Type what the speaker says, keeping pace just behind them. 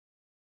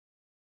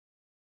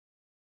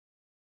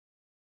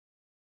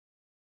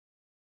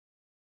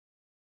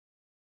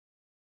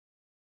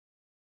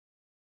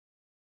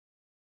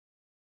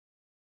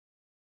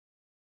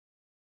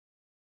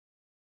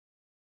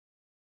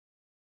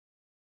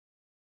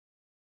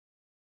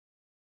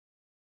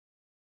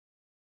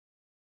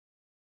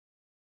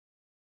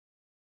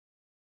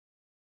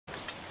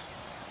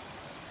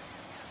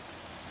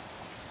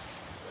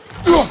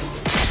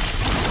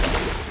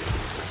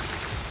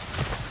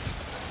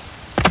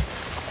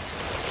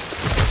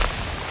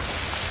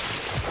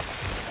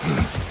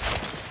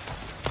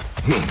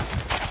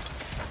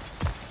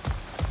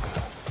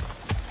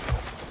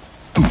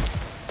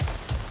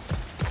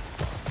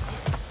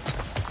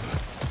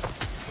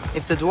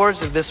If the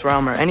dwarves of this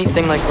realm are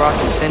anything like Rock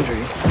and Sindri,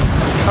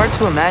 it's hard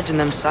to imagine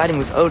them siding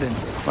with Odin.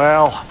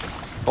 Well,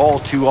 all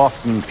too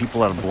often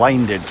people are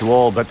blinded to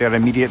all but their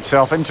immediate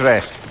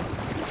self-interest.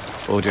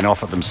 Odin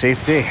offered them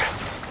safety,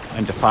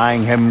 and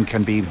defying him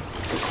can be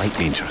quite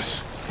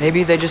dangerous.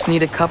 Maybe they just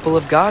need a couple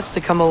of gods to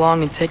come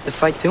along and take the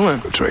fight to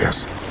him.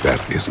 Atreus,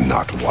 that is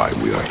not why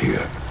we are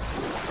here.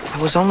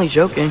 I was only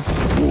joking.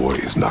 War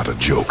is not a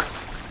joke,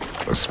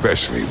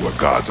 especially where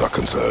gods are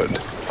concerned.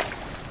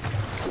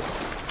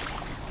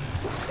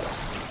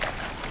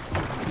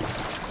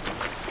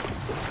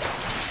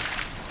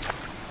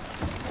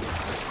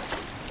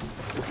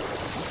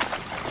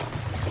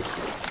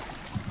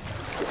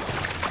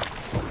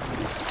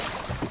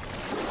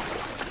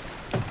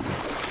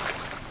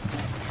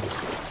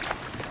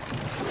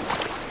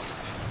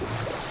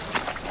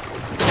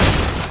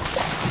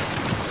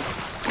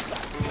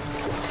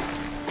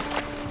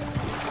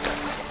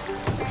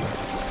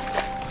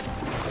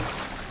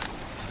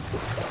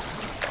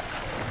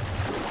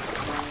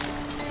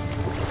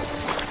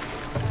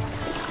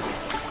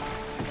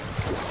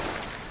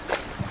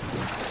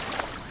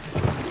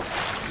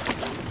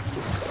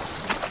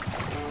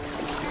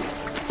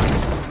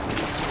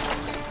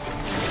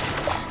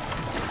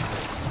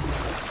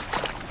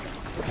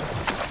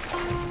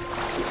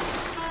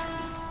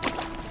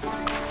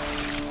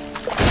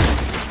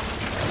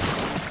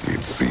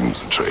 It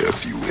seems,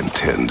 Atreus, you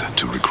intend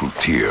to recruit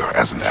Tyr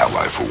as an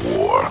ally for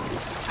war.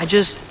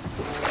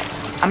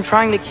 I'm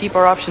trying to keep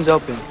our options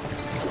open.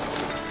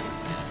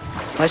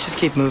 Let's just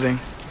keep moving.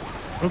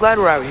 I'm glad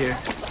we're out here,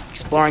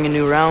 exploring a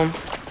new realm.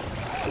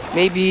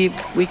 Maybe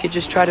we could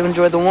just try to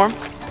enjoy the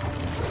warmth?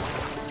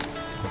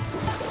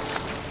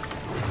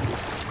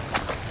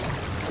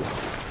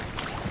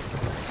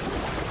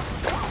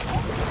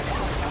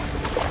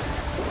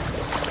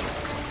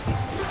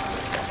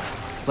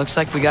 Looks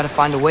like we gotta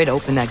find a way to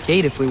open that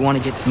gate if we want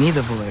to get to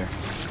Nidavellir.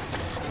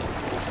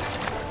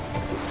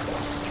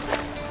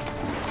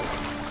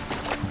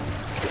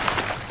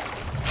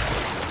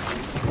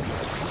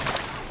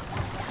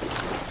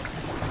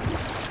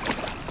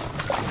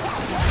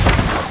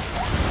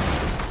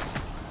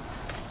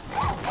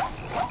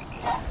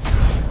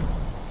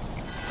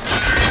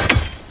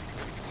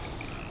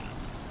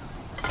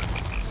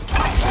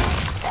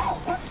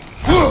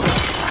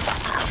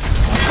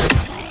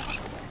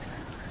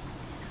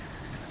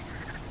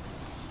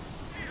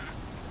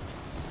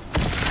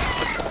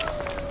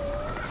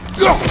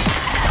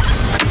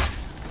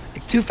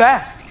 Too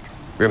fast.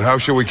 Then how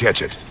shall we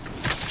catch it?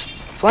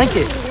 Flank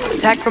it.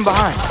 Attack from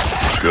behind.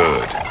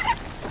 Good.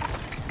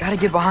 Gotta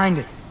get behind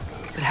it.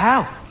 But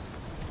how?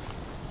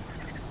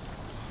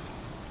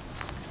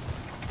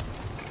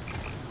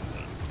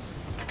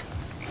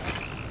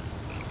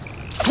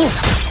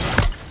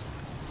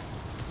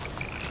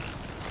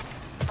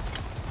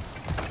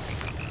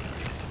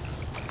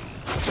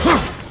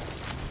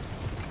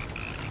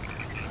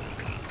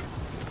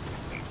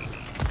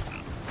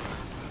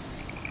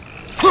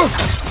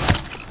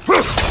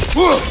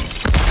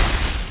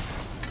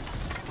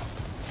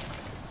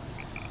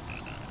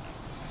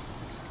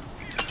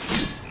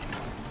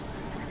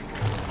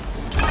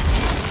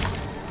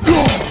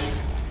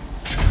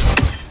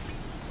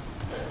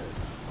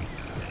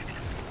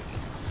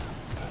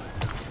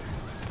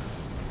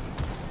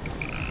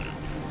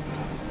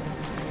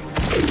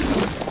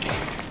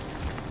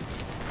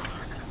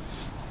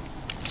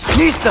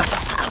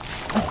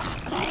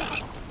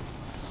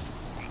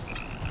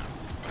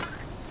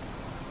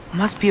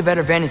 Must be a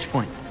better vantage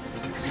point.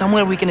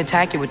 Somewhere we can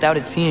attack it without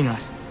it seeing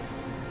us.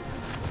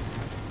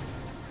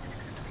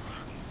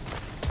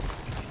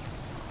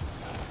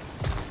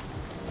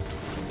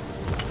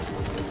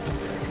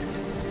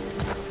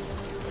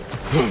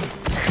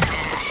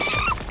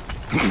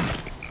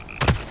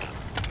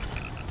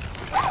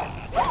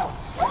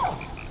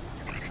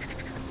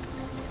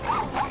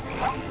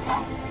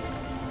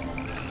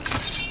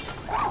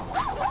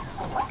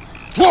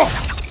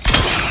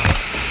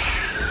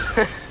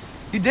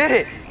 You did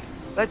it!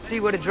 Let's see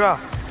what it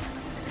dropped.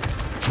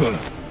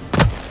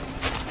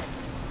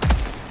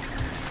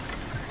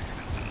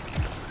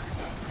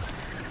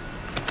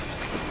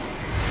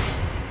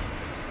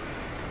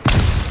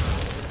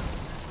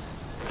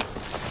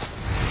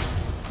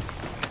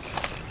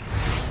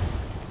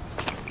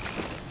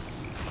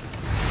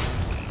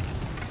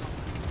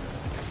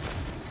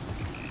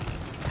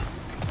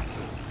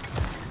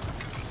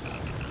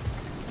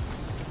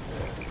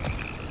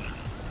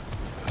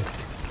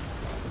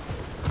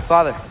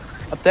 Father,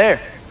 up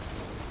there.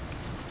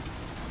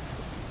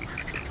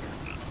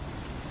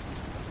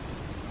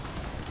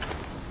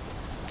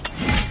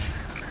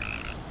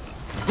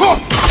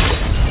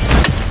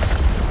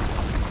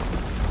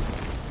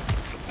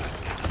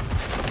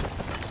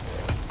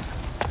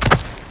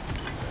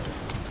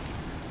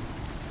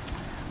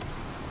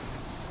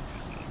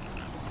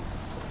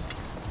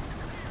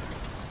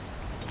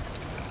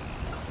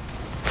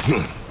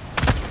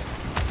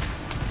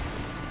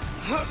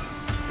 It's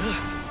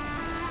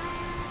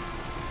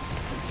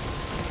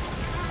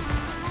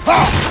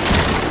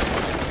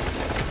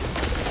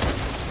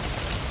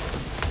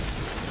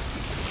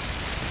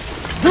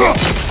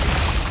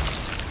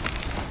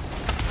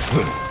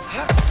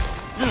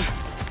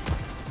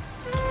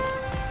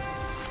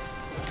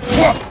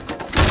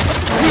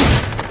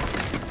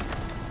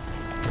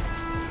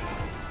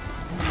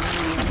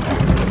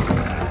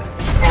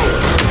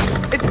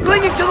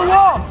clinging to the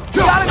wall! You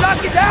gotta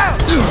knock it down!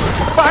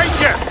 Behind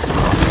you!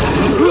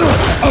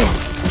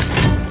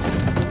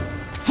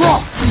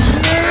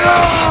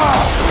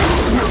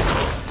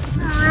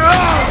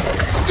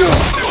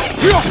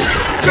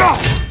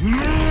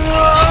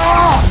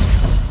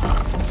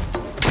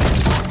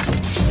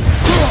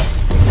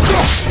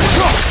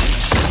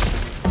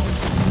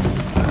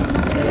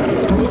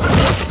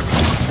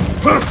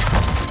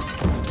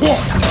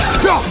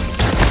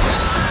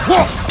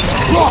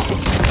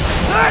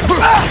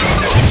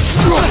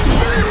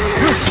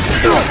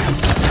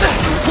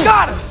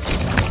 Got him!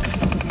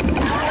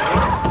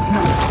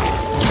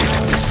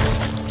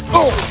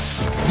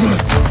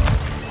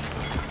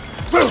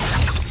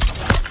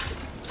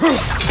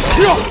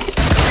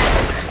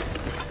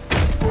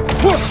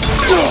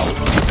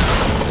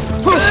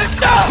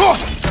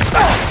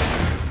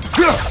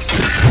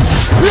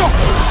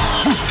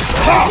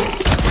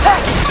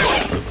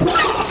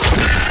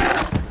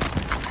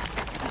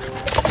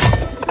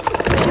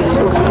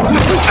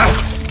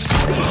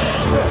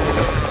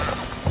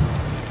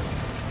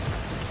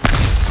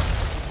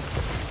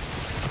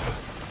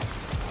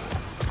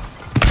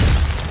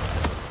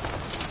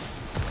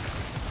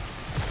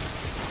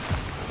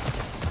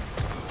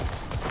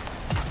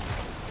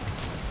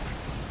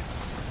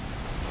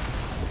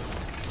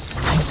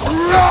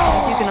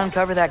 You can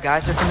uncover that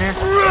geyser from here?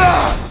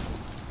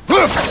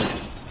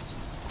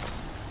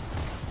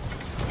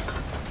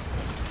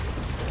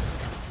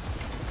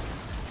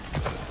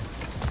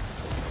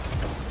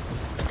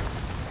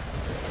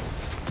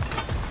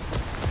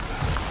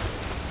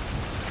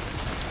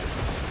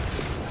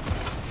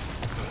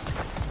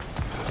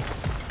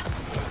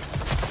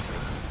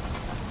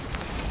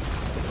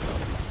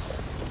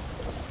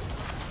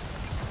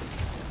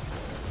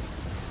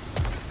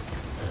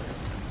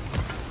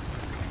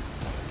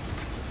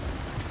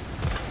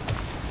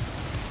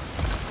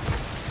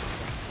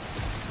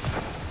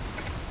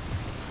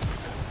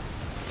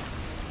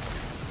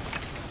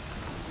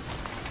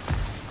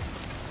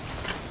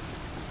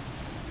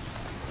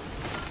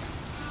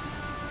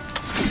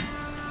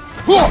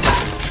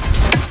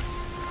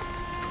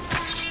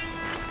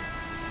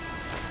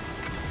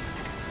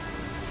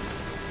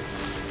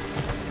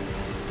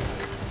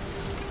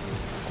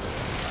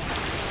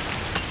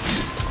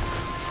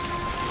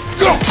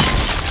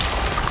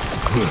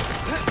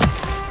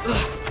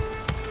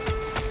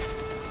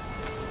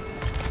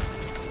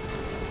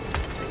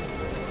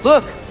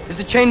 Look!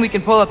 There's a chain we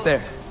can pull up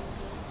there.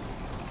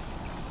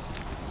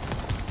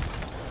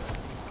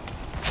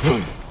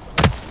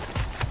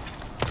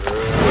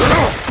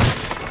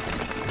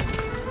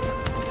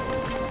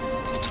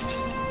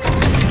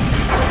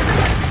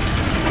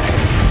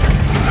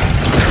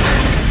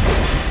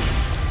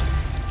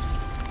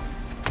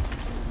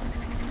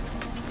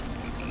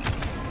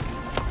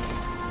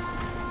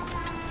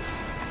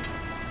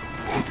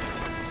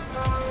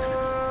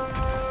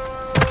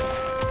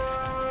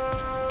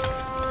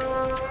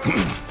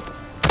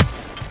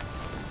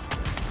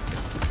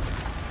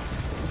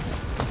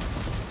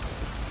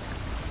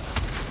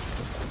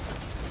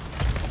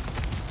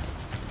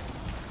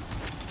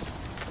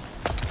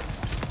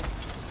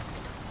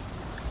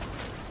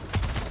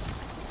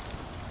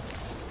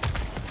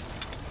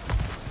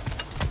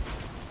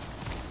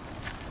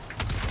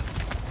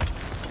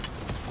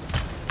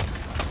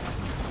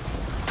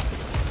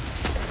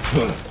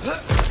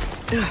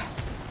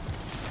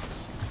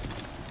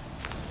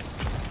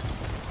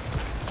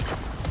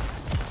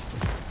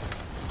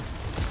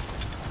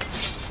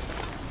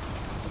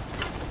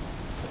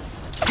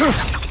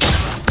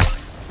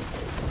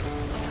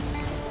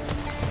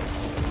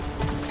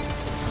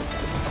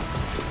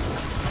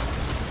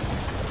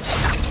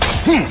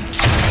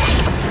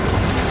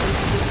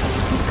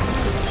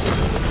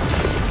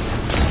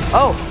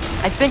 Oh,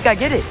 I think I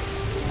get it.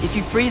 If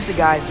you freeze the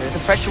geyser, the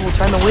pressure will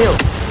turn the wheel.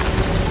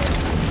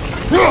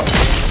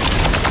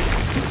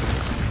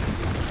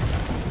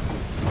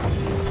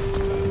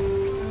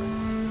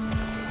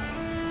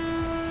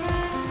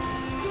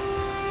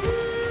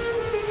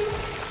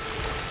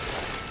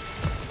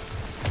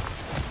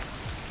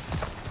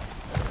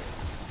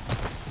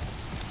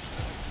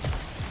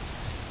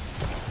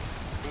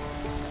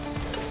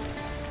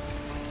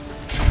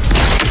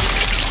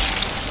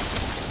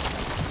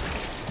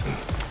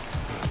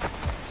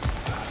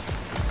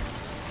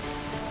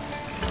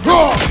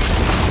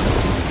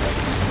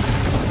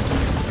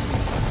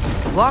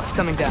 Block's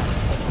coming down.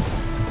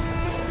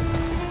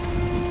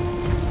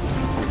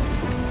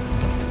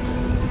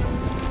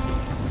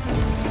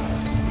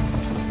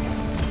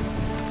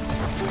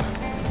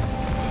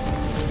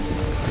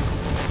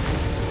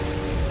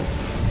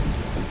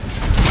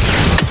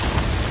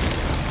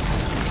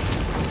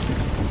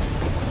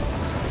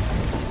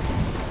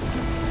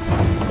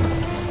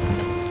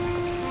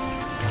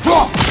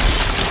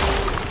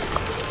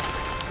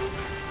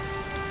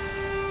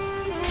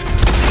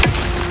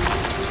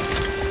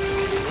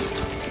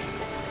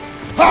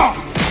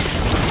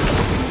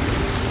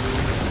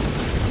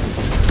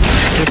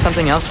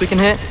 something else we can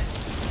hit?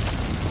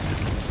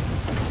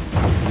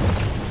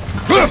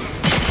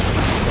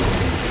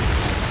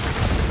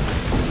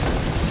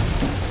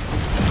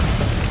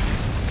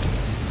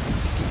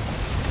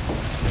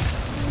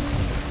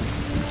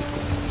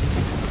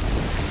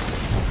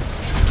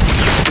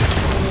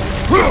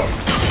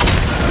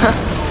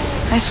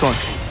 Nice one.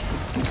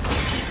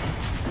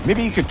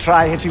 Maybe you could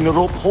try hitting the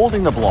rope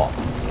holding the block.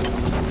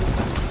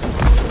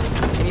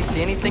 Can you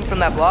see anything from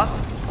that block?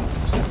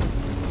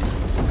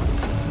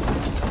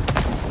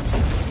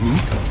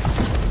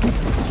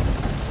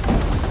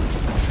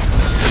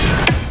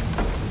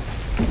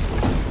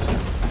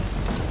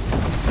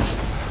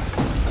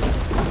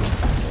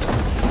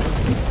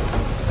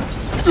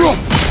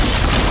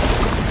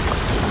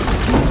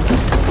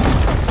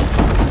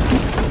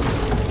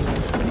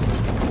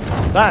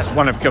 That's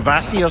one of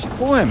Cavassier's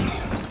poems.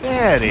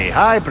 Very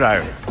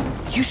highbrow.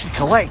 You should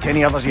collect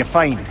any others you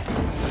find.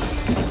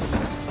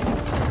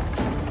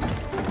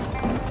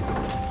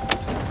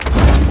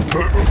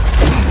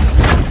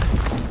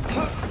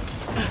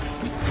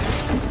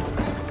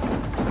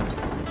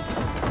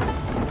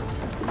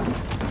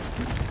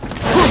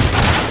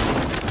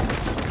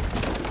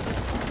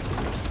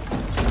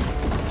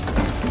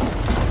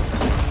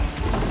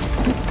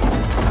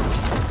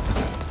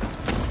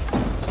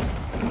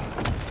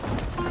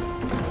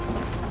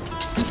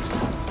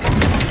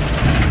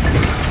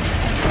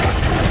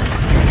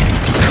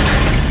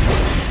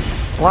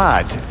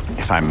 Lad,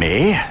 if I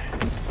may,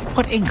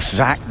 what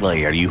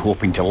exactly are you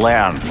hoping to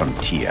learn from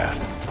Tia?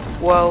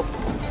 Well,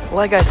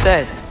 like I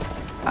said,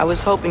 I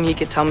was hoping he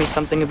could tell me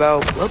something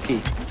about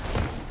Loki.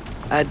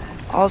 I'd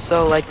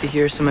also like to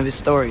hear some of his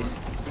stories.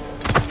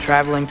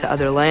 Traveling to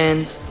other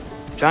lands,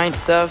 giant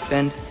stuff,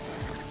 and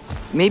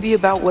maybe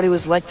about what it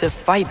was like to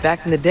fight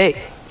back in the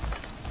day.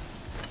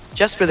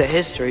 Just for the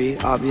history,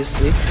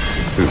 obviously.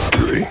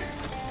 History.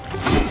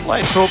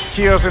 Let's hope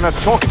Tia's in a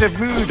talkative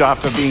mood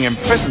after being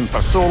imprisoned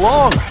for so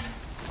long.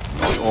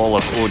 Not all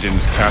of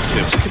Odin's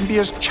captives can be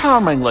as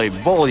charmingly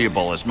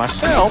voluble as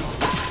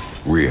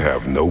myself. We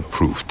have no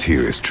proof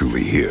Tyr is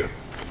truly here.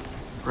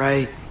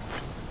 Right.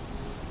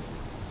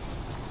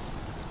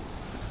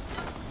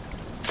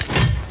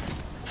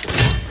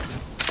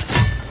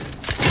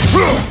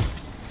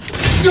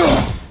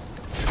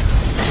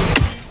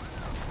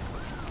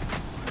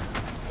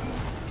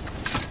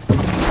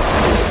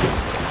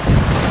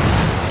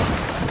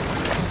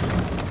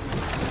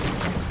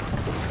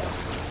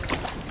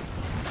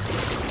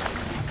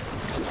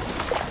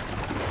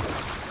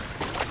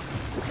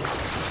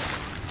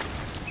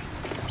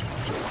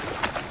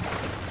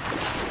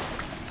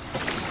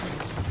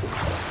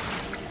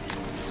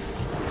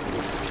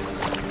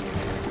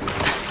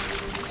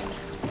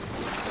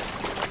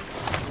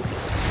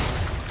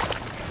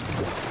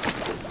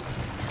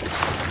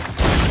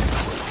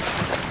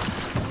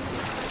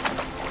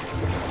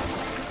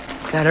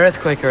 That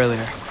earthquake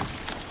earlier.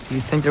 Do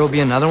you think there will be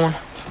another one?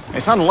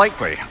 It's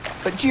unlikely,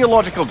 but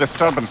geological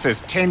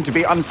disturbances tend to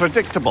be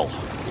unpredictable.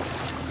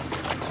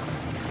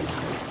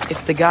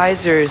 If the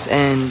geysers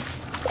and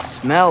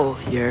smell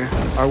here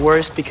are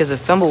worse because of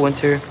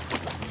Fimbulwinter,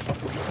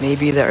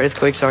 maybe the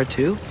earthquakes are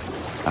too?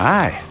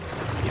 Aye,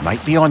 you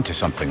might be onto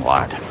something,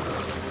 lad.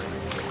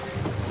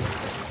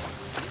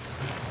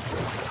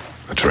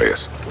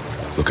 Atreus,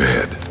 look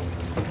ahead.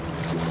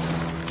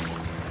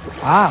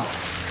 Wow.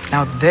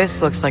 Now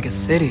this looks like a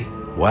city.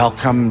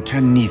 Welcome to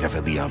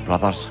Nidavellir,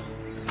 brothers.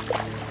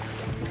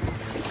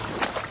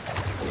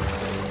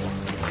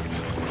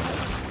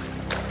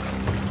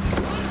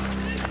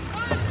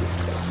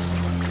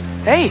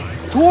 Hey,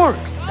 dwarves!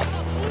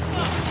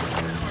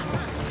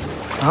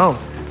 Oh.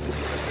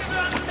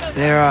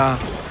 They're,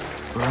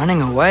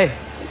 running away.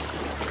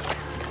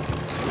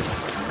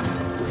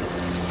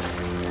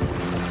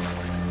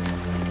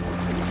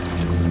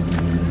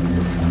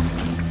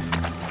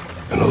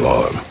 An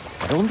alarm.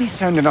 I'd only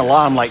sound an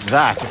alarm like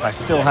that if I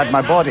still had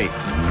my body,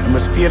 and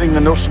was fearing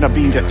the notion of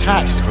being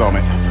detached from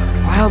it.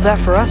 Why all that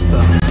for us,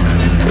 though?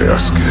 They are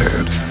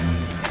scared.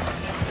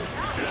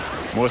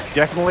 Most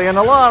definitely an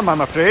alarm,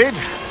 I'm afraid.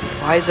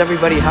 Why is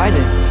everybody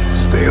hiding?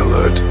 Stay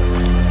alert.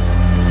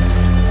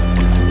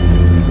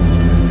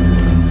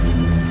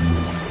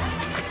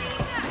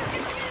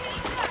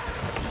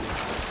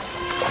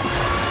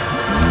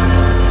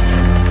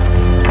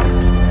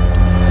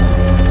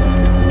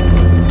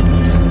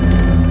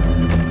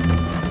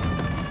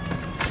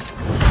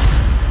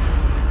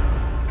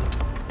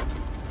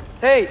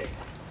 Hey,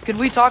 could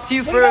we talk to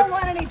you We for... don't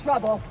want any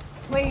trouble,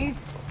 please.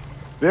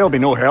 There'll be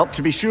no help,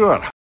 to be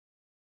sure.